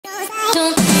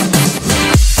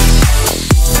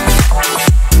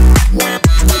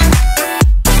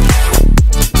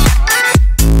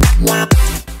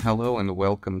Hello and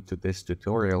welcome to this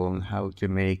tutorial on how to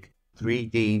make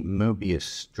 3D Mobius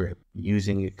strip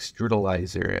using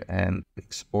Extrudalizer and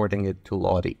exporting it to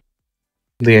Lottie.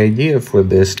 The idea for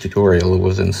this tutorial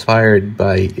was inspired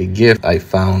by a GIF I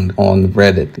found on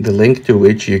Reddit, the link to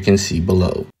which you can see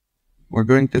below. We're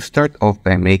going to start off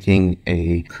by making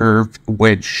a curved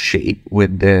wedge shape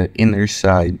with the inner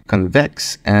side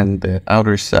convex and the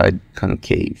outer side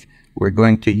concave. We're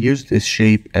going to use this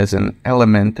shape as an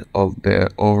element of the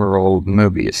overall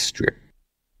Mobius strip.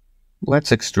 Let's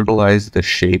extrudalize the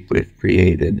shape we've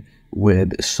created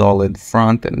with solid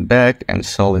front and back and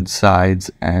solid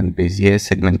sides and Bezier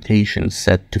segmentation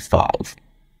set to 5.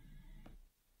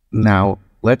 Now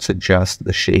let's adjust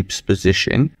the shape's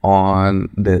position on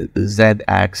the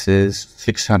Z-axis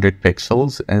 600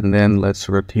 pixels, and then let's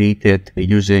rotate it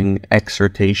using X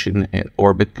rotation and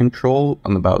orbit control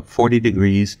on about 40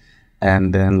 degrees,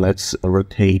 and then let's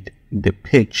rotate the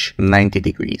pitch 90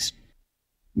 degrees.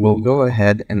 We'll go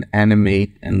ahead and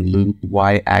animate and loop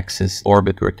Y-axis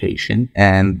orbit rotation,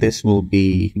 and this will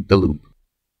be the loop.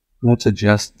 Let's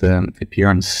adjust the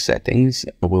appearance settings.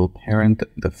 We'll parent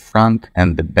the front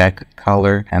and the back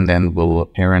color, and then we'll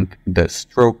parent the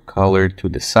stroke color to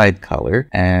the side color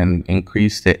and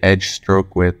increase the edge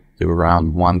stroke width to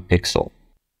around 1 pixel.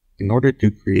 In order to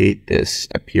create this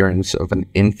appearance of an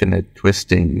infinite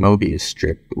twisting Mobius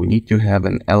strip, we need to have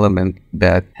an element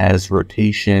that has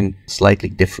rotation slightly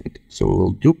different. So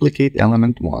we'll duplicate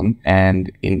element 1,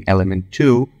 and in element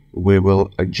 2, we will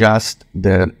adjust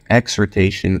the X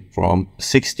rotation from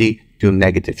 60 to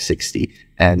 -60.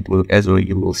 And as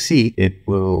you will see, it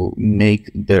will make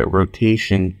the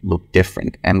rotation look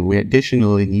different. And we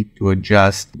additionally need to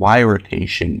adjust Y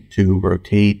rotation to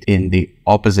rotate in the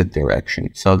opposite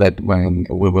direction, so that when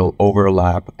we will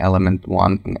overlap element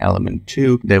 1 and element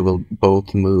 2, they will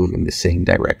both move in the same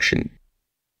direction.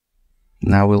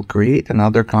 Now we'll create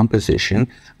another composition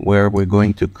where we're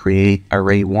going to create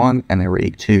array 1 and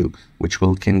array 2, which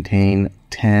will contain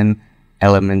 10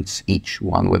 elements each,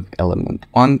 one with element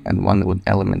 1 and one with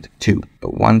element 2.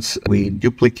 Once we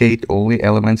duplicate all the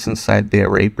elements inside the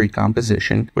array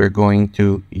precomposition, we're going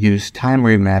to use time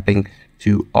remapping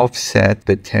to offset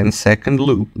the 10-second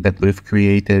loop that we've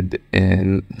created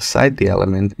inside the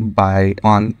element by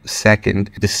 1 second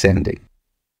descending.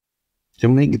 To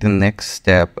make the next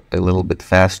step a little bit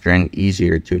faster and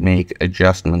easier to make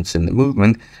adjustments in the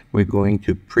movement, we're going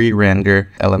to pre-render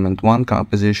element 1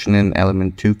 composition and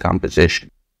element 2 composition.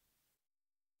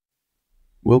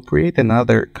 We'll create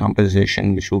another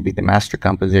composition, which will be the master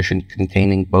composition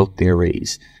containing both the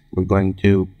arrays. We're going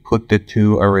to put the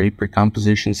 2 array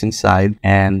precompositions inside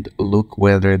and look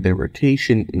whether the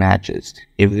rotation matches.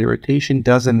 If the rotation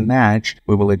doesn't match,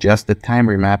 we will adjust the time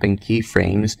remapping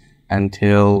keyframes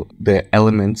until the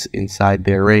elements inside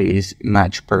the arrays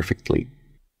match perfectly.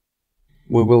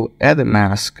 We will add a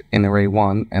mask in array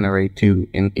 1 and array 2.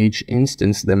 In each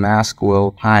instance, the mask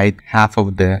will hide half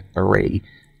of the array.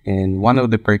 In one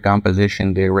of the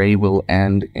precomposition, the array will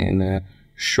end in a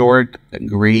short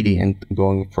gradient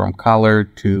going from color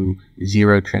to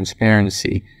 0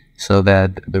 transparency, so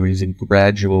that there is a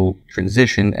gradual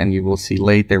transition, and you will see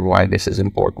later why this is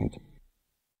important.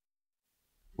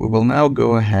 We will now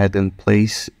go ahead and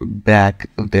place back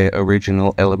the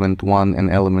original element 1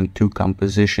 and element 2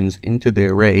 compositions into the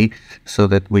array so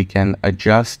that we can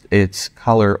adjust its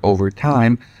color over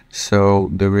time, so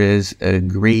there is a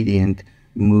gradient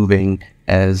moving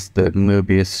as the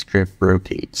Mobius strip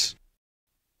rotates.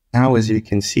 Now, as you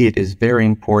can see, it is very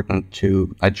important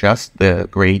to adjust the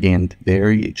gradient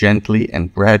very gently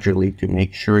and gradually to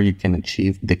make sure you can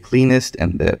achieve the cleanest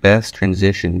and the best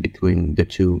transition between the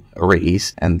 2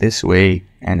 arrays, and this way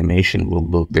animation will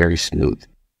look very smooth.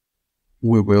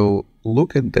 We will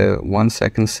look at the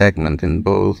 1-second segment in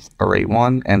both array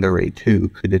 1 and array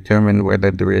 2 to determine whether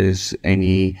there is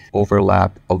any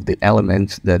overlap of the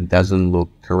elements that doesn't look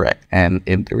correct. And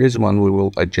if there is one, we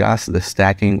will adjust the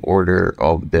stacking order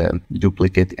of the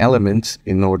duplicate elements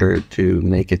in order to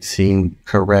make it seem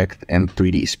correct in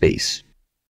 3D space.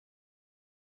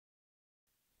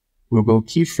 We will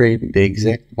keyframe the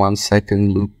exact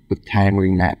 1-second loop with time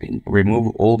remapping.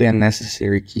 Remove all the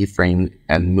unnecessary keyframes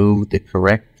and move the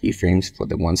correct keyframes for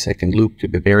the 1-second loop to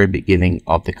the very beginning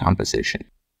of the composition.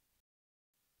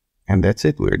 And that's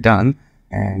it, we're done.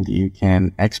 And you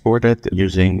can export it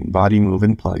using Body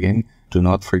Moving plugin. Do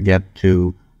not forget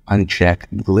to uncheck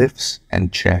glyphs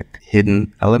and check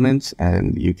hidden elements,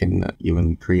 and you can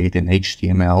even create an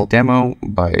HTML demo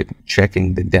by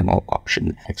checking the demo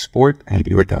option. Export, and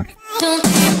you are done.